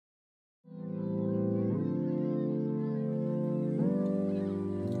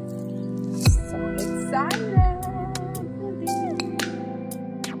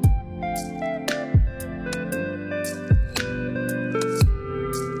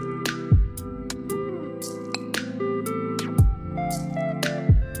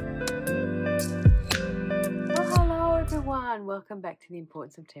back to The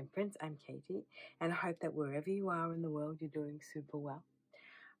Importance of Temperance. I'm Katie, and I hope that wherever you are in the world, you're doing super well.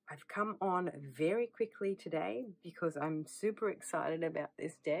 I've come on very quickly today because I'm super excited about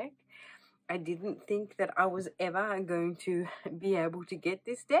this deck. I didn't think that I was ever going to be able to get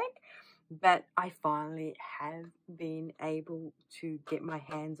this deck, but I finally have been able to get my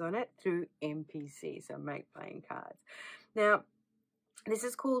hands on it through MPC, so Make Playing Cards. Now, this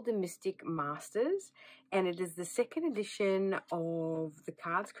is called the Mysticmasters, and it is the second edition of the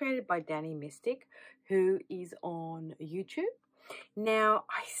cards created by Dani Mystic, who is on YouTube. Now,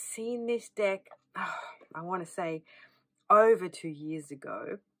 I seen this deck, I want to say, over 2 years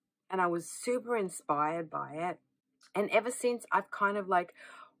ago, and I was super inspired by it. And ever since, I've kind of like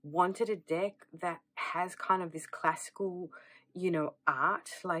wanted a deck that has kind of this classical, you know, art,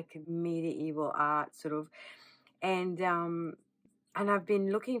 like medieval art sort of. And I've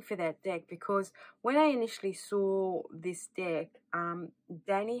been looking for that deck because when I initially saw this deck,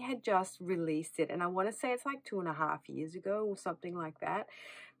 Dani had just released it. And I want to say it's like 2.5 years ago or something like that.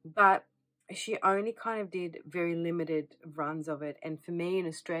 But she only kind of did very limited runs of it. And for me in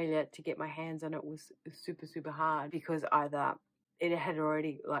Australia to get my hands on it was super, super hard because either it had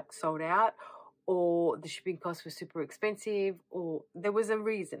already like sold out or the shipping costs were super expensive or there was a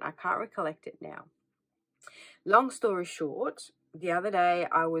reason. I can't recollect it now. Long story short, the other day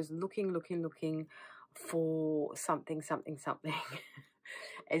I was looking for something,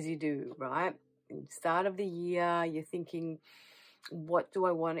 as you do, right? Start of the year, you're thinking, what do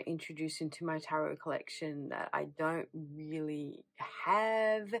I want to introduce into my tarot collection that I don't really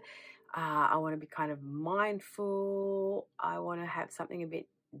have? I want to be kind of mindful. I want to have something a bit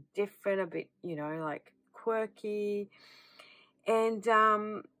different, a bit, you know, like quirky. And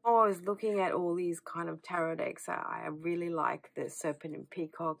I was looking at all these kind of tarot decks. I really like the Serpent and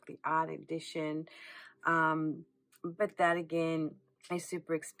Peacock, the art edition. But that again is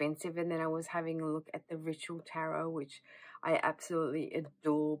super expensive. And then I was having a look at the Ritual Tarot, which I absolutely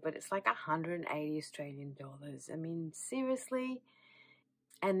adore, but it's like 180 Australian dollars. I mean, seriously.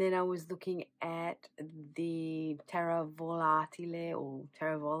 And then I was looking at the Tarot Volatile, or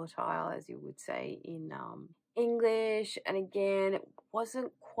Tarot Volatile, as you would say in English, and again it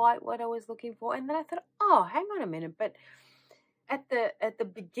wasn't quite what I was looking for. And then I thought, oh, hang on a minute, but at the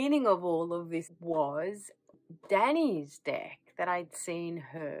beginning of all of this was Dani's deck that I'd seen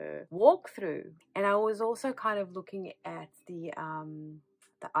her walk through. And I was also kind of looking at the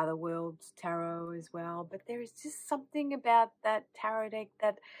Other Worlds tarot as well, but there is just something about that tarot deck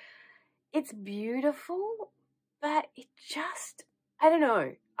that it's beautiful, but it just, I don't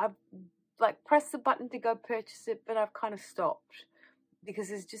know, I've like pressed the button to go purchase it, but I've kind of stopped because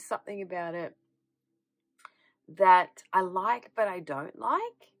there's just something about it that I like but I don't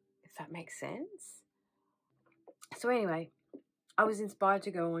like, if that makes sense. So anyway, I was inspired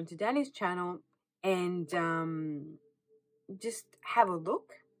to go onto Dani's channel and just have a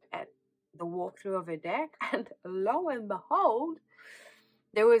look at the walkthrough of her deck, and lo and behold,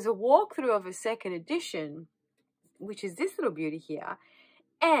 there was a walkthrough of a second edition, which is this little beauty here.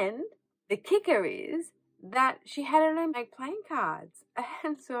 And the kicker is that she had her own Make Playing Cards.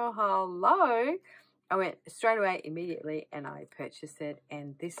 And so, hello, I went straight away immediately and I purchased it.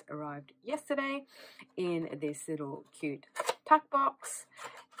 And this arrived yesterday in this little cute tuck box.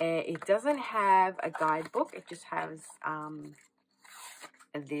 It doesn't have a guidebook. It just has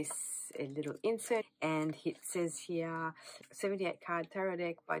this little insert, and it says here 78 card tarot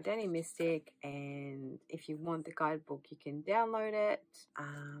deck by Dani Mystic, and if you want the guidebook you can download it,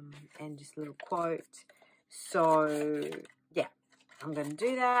 and just a little quote. So yeah, I'm gonna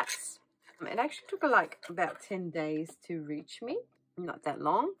do that. It actually took like about 10 days to reach me, not that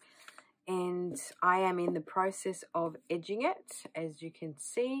long, and I am in the process of edging it, as you can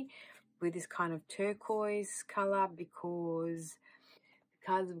see, with this kind of turquoise color, because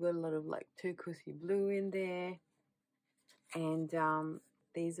cards have got a lot of like turquoisey blue in there. And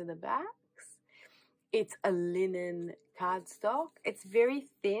these are the backs. It's a linen cardstock. It's very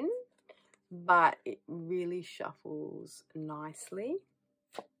thin, but it really shuffles nicely.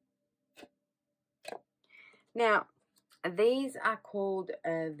 Now, these are called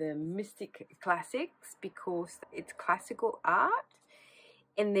the Mystic Classics because it's classical art.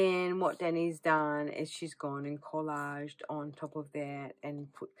 And then what Dani's done is she's gone and collaged on top of that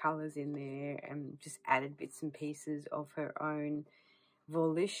and put colours in there and just added bits and pieces of her own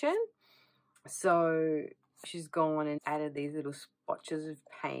volition. So she's gone and added these little spotches of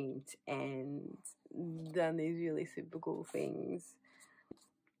paint and done these really super cool things.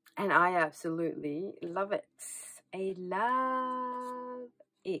 And I absolutely love it. I love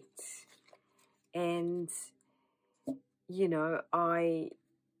it. And you know, I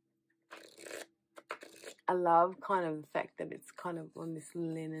love kind of the fact that it's kind of on this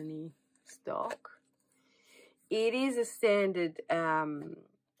linen-y stock. It is a standard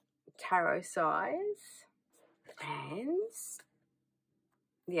tarot size, and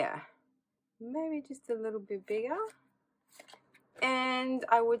yeah, maybe just a little bit bigger. And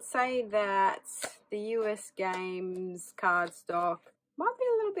I would say that the US Games cardstock might be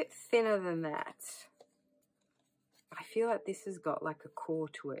a little bit thinner than that. I feel like this has got like a core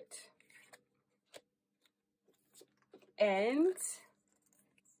to it. And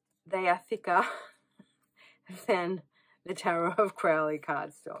they are thicker than the Tarot of Crowley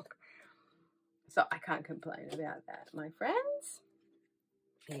cardstock. So I can't complain about that, my friends.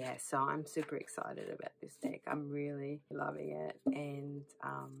 Yeah, so I'm super excited about this deck. I'm really loving it. And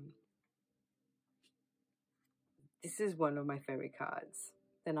this is one of my favorite cards,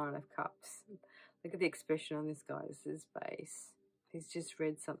 the Nine of Cups. Look at the expression on this guy's face. He's just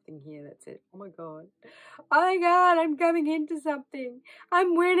read something here that said, oh my God, I'm coming into something.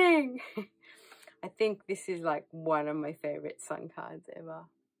 I'm winning. I think this is like one of my favorite sun cards ever.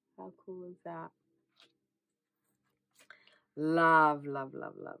 How cool is that? Love, love,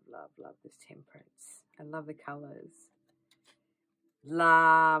 love, love, love, love this Temperance. I love the colors.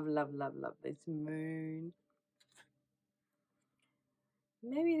 Love, love, love, love this Moon.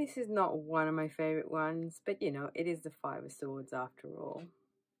 Maybe this is not one of my favorite ones, but you know, it is the Five of Swords after all.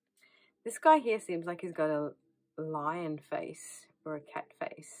 This guy here seems like he's got a lion face or a cat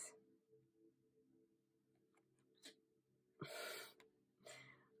face.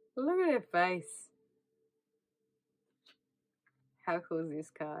 Look at her face. How cool is this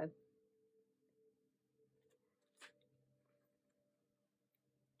card?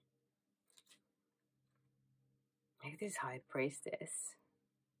 Look at this High Priestess.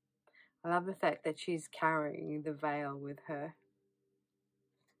 I love the fact that she's carrying the veil with her.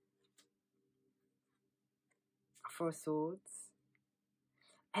 Four of Swords.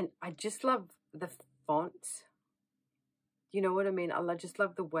 And I just love the font. You know what I mean? I just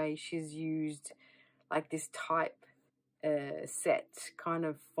love the way she's used like this type set kind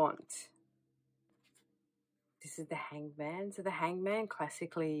of font. This is the Hangman. So the Hangman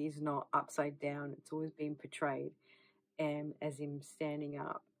classically is not upside down. It's always been portrayed as him standing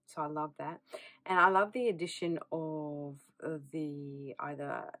up. So I love that. And I love the addition of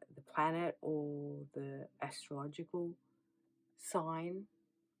either the planet or the astrological sign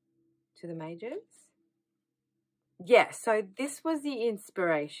to the majors. Yeah, so this was the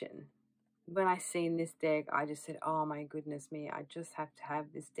inspiration. When I seen this deck, I just said, oh my goodness me, I just have to have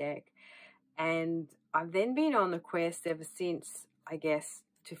this deck. And I've then been on the quest ever since, I guess,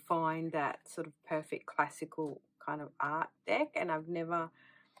 to find that sort of perfect classical kind of art deck, and I've never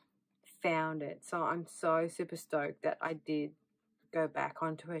found it. So I'm so super stoked that I did go back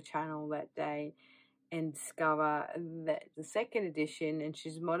onto her channel that day and discover that the second edition, and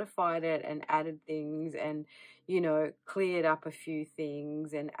she's modified it and added things and, you know, cleared up a few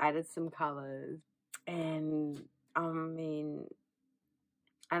things and added some colors. And I mean,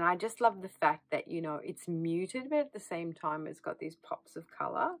 and I just love the fact that, you know, it's muted, but at the same time it's got these pops of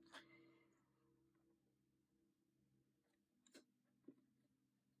color.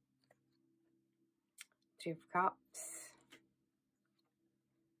 Two of Cups.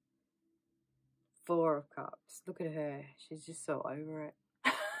 Four of Cups. Look at her. She's just so over it.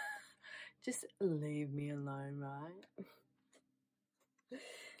 Just leave me alone, right?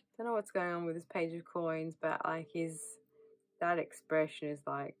 Don't know what's going on with this Page of Coins, but like that expression is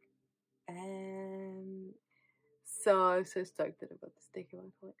like, so stoked that I've got this deck in my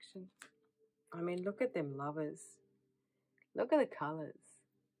collection. I mean, look at them lovers. Look at the colors.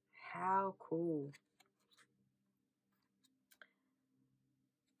 How cool.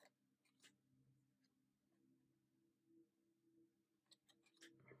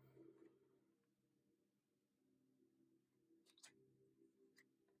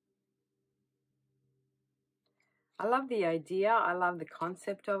 I love the idea. I love the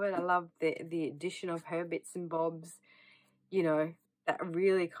concept of it. I love the addition of her bits and bobs, you know, that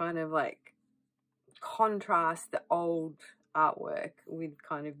really kind of like contrast the old artwork with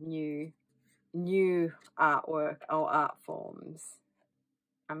kind of new artwork or art forms.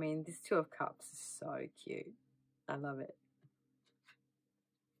 I mean, this Two of Cups is so cute. I love it.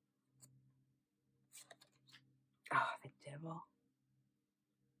 Oh, the Devil.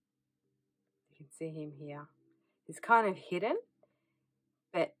 You can see him here. He's kind of hidden,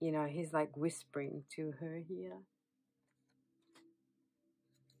 but, you know, he's like whispering to her here.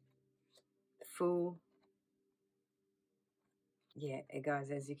 The Fool. Yeah, guys,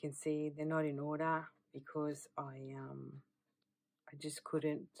 as you can see, they're not in order because I I just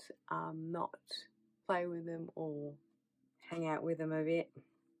couldn't not play with them or hang out with them a bit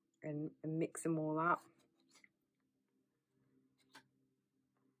and mix them all up.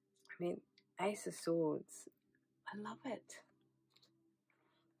 I mean, Ace of Swords, I love it.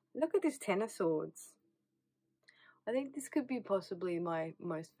 Look at this Ten of Swords. I think this could be possibly my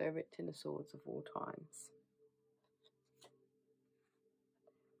most favorite Ten of Swords of all times.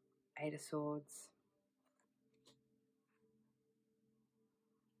 Eight of Swords.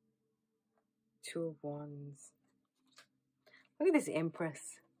 Two of Wands. Look at this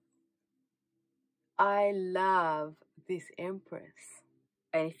Empress. I love this Empress.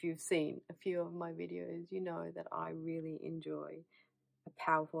 And if you've seen a few of my videos, you know that I really enjoy a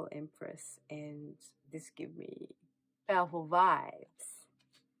powerful Empress, and this gives me powerful vibes.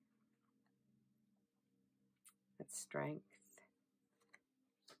 That's strength.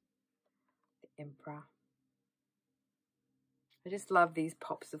 The Emperor. I just love these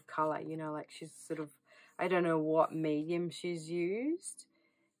pops of color, you know, like she's sort of, I don't know what medium she's used,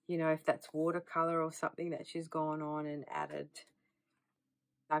 you know, if that's watercolor or something that she's gone on and added.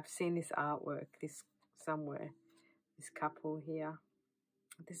 I've seen this artwork this somewhere, this couple here.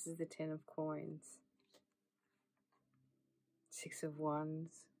 This is the 10 of coins. 6 of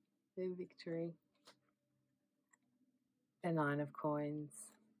Wands, their victory. The 9 of coins.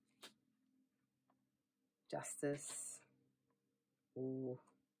 Justice. Ooh,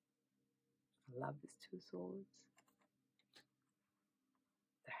 I love this 2 of swords.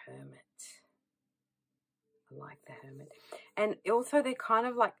 The Hermit. I like the Hermit. And also they're kind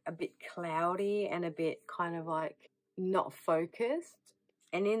of like a bit cloudy and a bit kind of like not focused.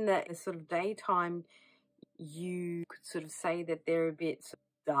 And in the sort of daytime, you could sort of say that they're a bit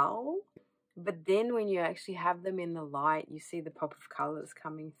dull. But then when you actually have them in the light, you see the pop of colours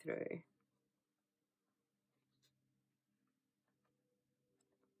coming through.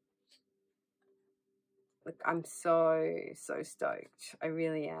 Look, I'm so stoked. I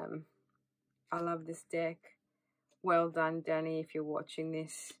really am. I love this deck. Well done, Dani, if you're watching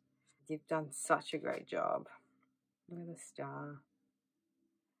this. You've done such a great job. Look at the star.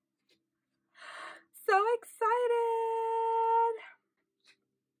 So excited!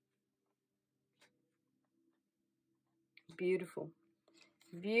 Beautiful.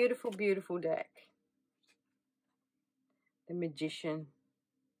 Beautiful, beautiful deck. The Magician.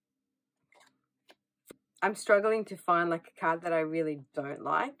 I'm struggling to find like a card that I really don't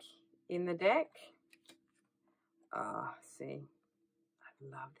like in the deck. Ah, see. I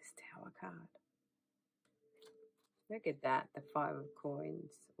love this Tower card. Look at that, the 5 of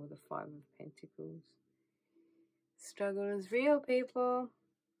coins or the 5 of pentacles. Struggle is real, people.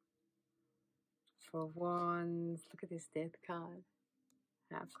 4 of wands. Look at this death card.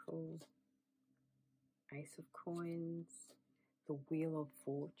 How cool. Ace of coins. The wheel of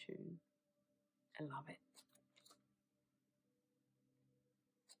fortune. I love it.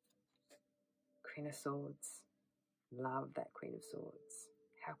 Queen of swords. Love that Queen of swords.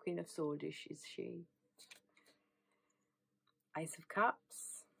 How Queen of Swordish is she? Ace of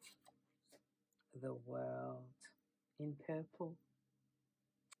cups. The world in purple.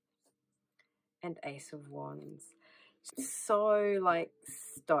 And Ace of wands. So like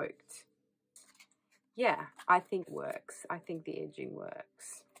stoked. Yeah, I think it works. I think the edging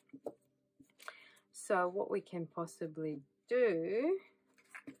works. So what we can possibly do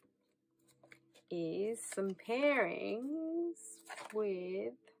is some pairings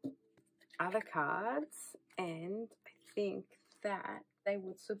with other cards, and I think that they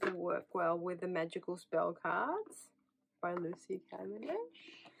would super work well with the Magical Spell cards by Lucy Cavendish.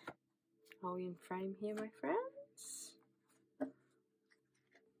 Are we in frame here, my friends?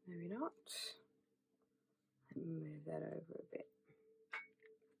 Maybe not. Let me move that over a bit.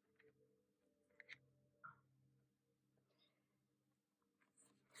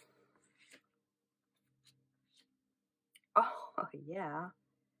 Oh, yeah.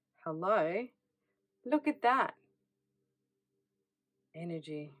 Hello. Look at that.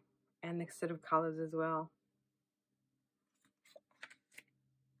 Energy. And the sort of colours as well.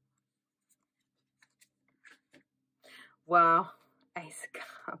 Wow. Ace of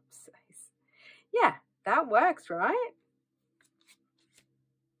Cups. Ace. Yeah, that works, right?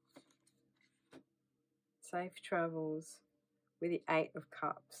 Safe travels with the 8 of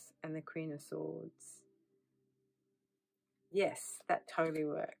Cups and the Queen of Swords. Yes, that totally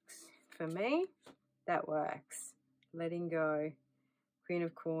works. For me, that works. Letting go. Queen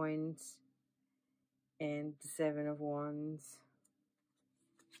of Coins and the 7 of Wands.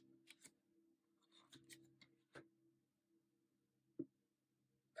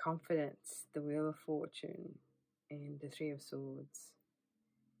 Confidence, the Wheel of Fortune, and the Three of Swords.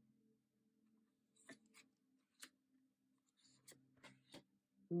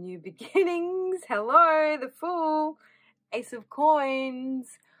 New beginnings. Hello, the Fool. Ace of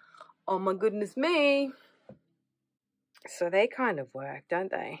Coins. Oh my goodness me. So they kind of work, don't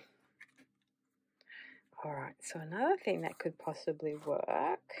they? All right, so another thing that could possibly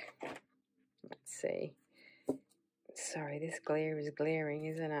work. Let's see. Sorry, this glare is glaring,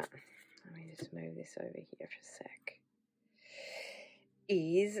 isn't it? Let me just move this over here for a sec.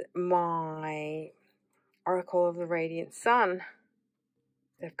 Is my Oracle of the Radiant Sun.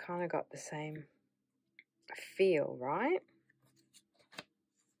 They've kind of got the same feel, right?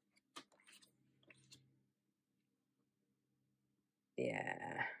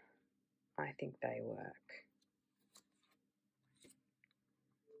 Yeah, I think they work.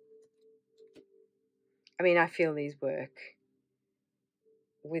 I mean, I feel these work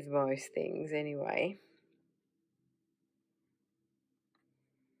with most things anyway.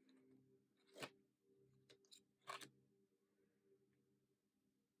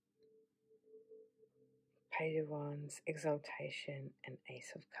 Page of Wands, Exaltation, and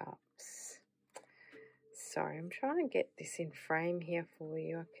Ace of Cups. Sorry, I'm trying to get this in frame here for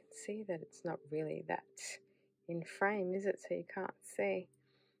you. I can see that it's not really that in frame, is it? So you can't see.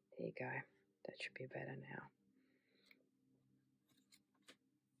 There you go. That should be better now.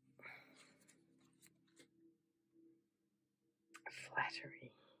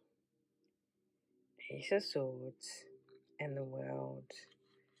 Flattery. Ace of Swords and the World.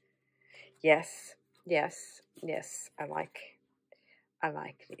 Yes, yes, yes. I like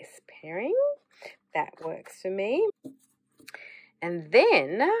this pairing. That works for me. And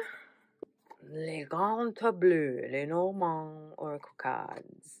then Les Grands Tableaux, Lenormand Oracle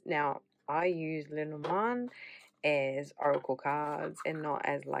cards. Now, I use Lenormand as Oracle cards and not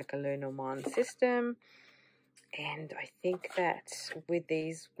as like a Lenormand system. And I think that with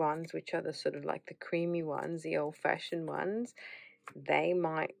these ones, which are the sort of like the creamy ones, the old-fashioned ones, they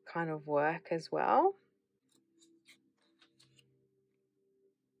might kind of work as well.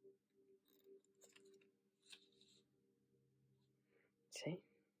 See?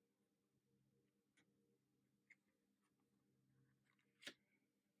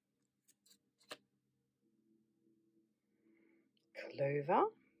 Clover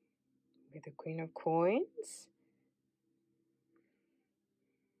with the Queen of Coins.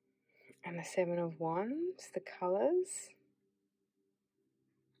 And the Seven of Wands, the colours.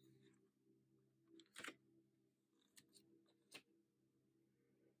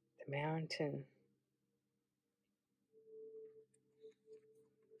 The Mountain.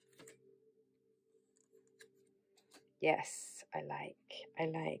 Yes, I like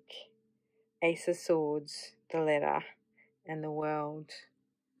Ace of Swords, the letter, and the World.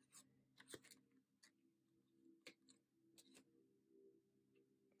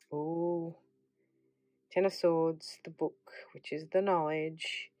 Ooh. Ten of Swords, the book, which is the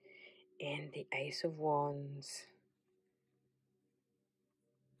knowledge, and the Ace of Wands.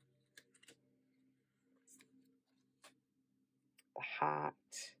 The heart.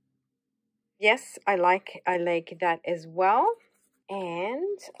 Yes, I like that as well.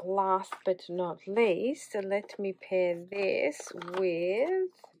 And last but not least, let me pair this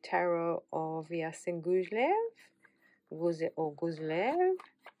with Tarot of Yasin Guzlev.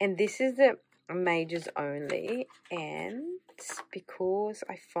 And this is the Majors only. And because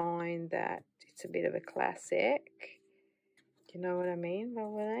I find that it's a bit of a classic, do you know what I mean,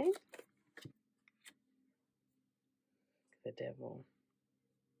 Valvoline? The Devil.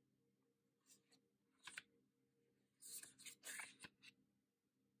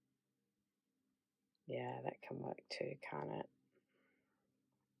 Yeah, that can work too, can't it?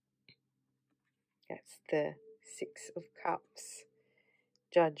 That's the Six of Cups,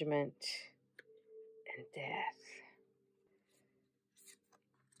 Judgment, and Death.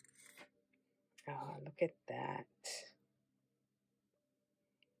 Oh, look at that.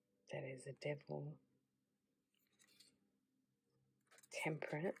 That is the Devil.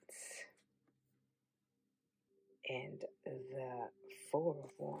 Temperance. And the Four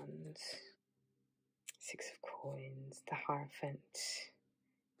of Wands. Six of Coins, the Hierophant,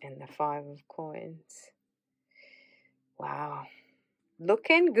 and the Five of Coins. Wow.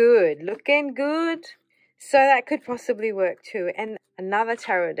 Looking good, looking good. So that could possibly work too. And another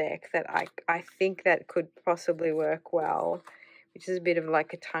tarot deck that I think that could possibly work well, which is a bit of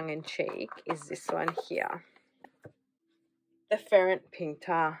like a tongue-in-cheek, is this one here. The Ferrant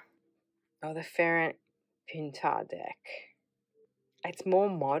Pintar, or the Ferrant Pintar deck. It's more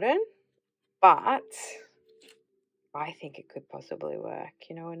modern, but I think it could possibly work.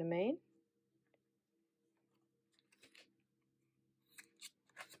 You know what I mean?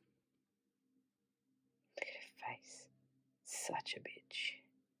 such a bitch.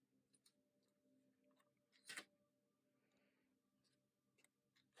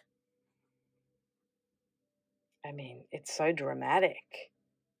 I mean, it's so dramatic.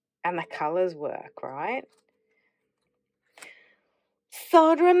 And the colours work, right?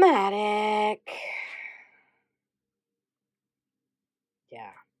 So dramatic.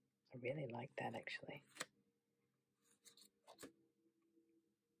 Yeah, I really like that actually.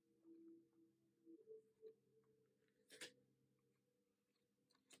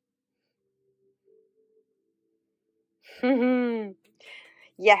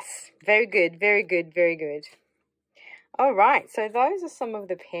 Yes, very good, very good, very good. All right, so those are some of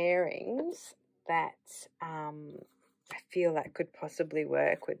the pairings that I feel that could possibly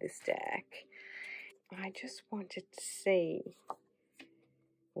work with this deck. I just wanted to see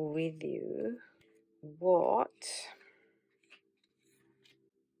with you what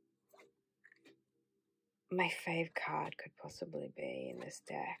my fave card could possibly be in this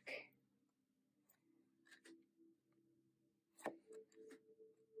deck.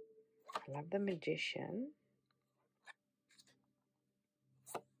 I love the Magician.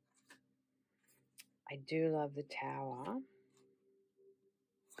 I do love the Tower.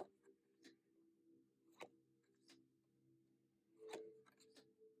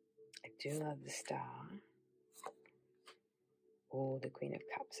 I do love the Star. Oh, the Queen of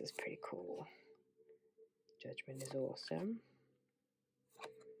Cups is pretty cool. Judgment is awesome.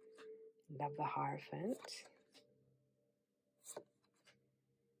 Love the Hierophant.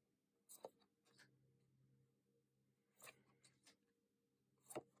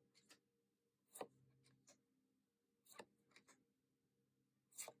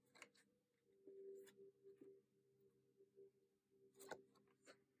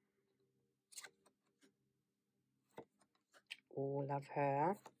 Oh, love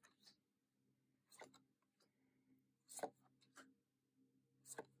her.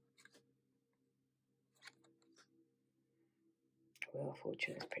 Wheel of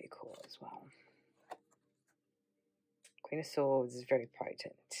Fortune is pretty cool as well. Queen of Swords is very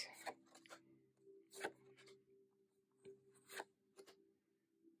potent.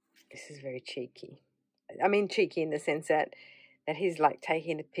 This is very cheeky. I mean cheeky in the sense that he's like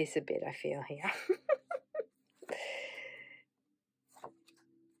taking the piss a bit, I feel here.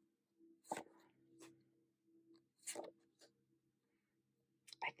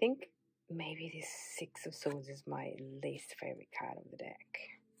 I think maybe this Six of Swords is my least favourite card of the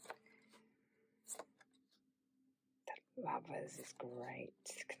deck. The Lovers is great.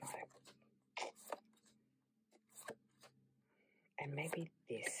 And maybe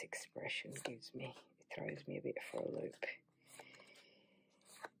this expression throws me a bit for a loop.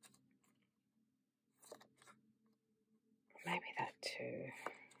 Maybe that too.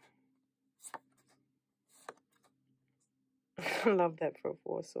 I love that for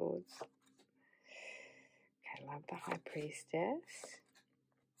 4 swords. Okay, love the High Priestess.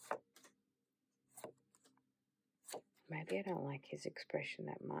 Maybe I don't like his expression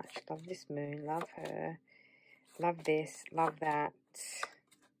that much. Love this Moon, love her. Love this, love that.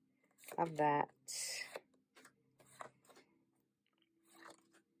 Love that.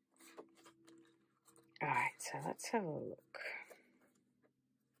 Alright, so let's have a look.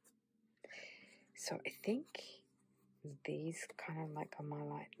 So I think these kind of like are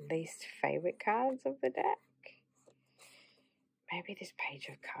my least favorite cards of the deck. Maybe this Page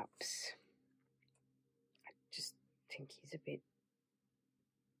of Cups. I just think he's a bit,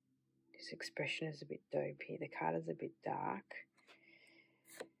 his expression is a bit dopey. The card is a bit dark.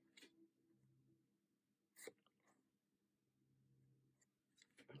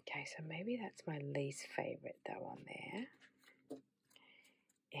 Okay, so maybe that's my least favorite, that one there.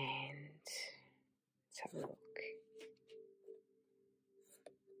 And let's have a look.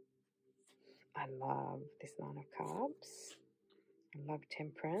 I love this Nine of Cups. I love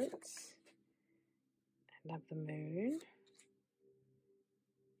Temperance. I love the Moon.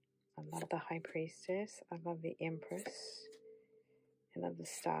 I love the High Priestess. I love the Empress. I love the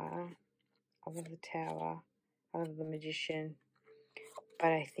Star. I love the Tower. I love the Magician.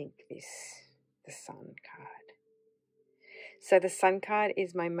 But I think the Sun card. So the Sun card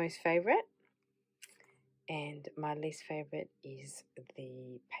is my most favorite. And my least favorite is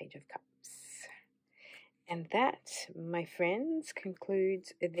the Page of Cups. And that, my friends,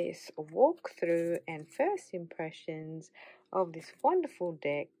 concludes this walkthrough and first impressions of this wonderful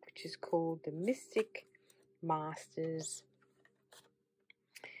deck, which is called the Mysticmasters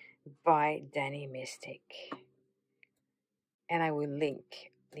by Dani Mystic. And I will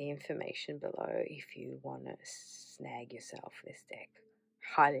link the information below if you want to snag yourself this deck.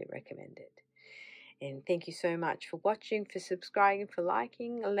 Highly recommend it. And thank you so much for watching, for subscribing, for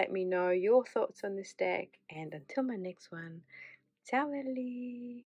liking. Let me know your thoughts on this deck. And until my next one, ciao, Lily.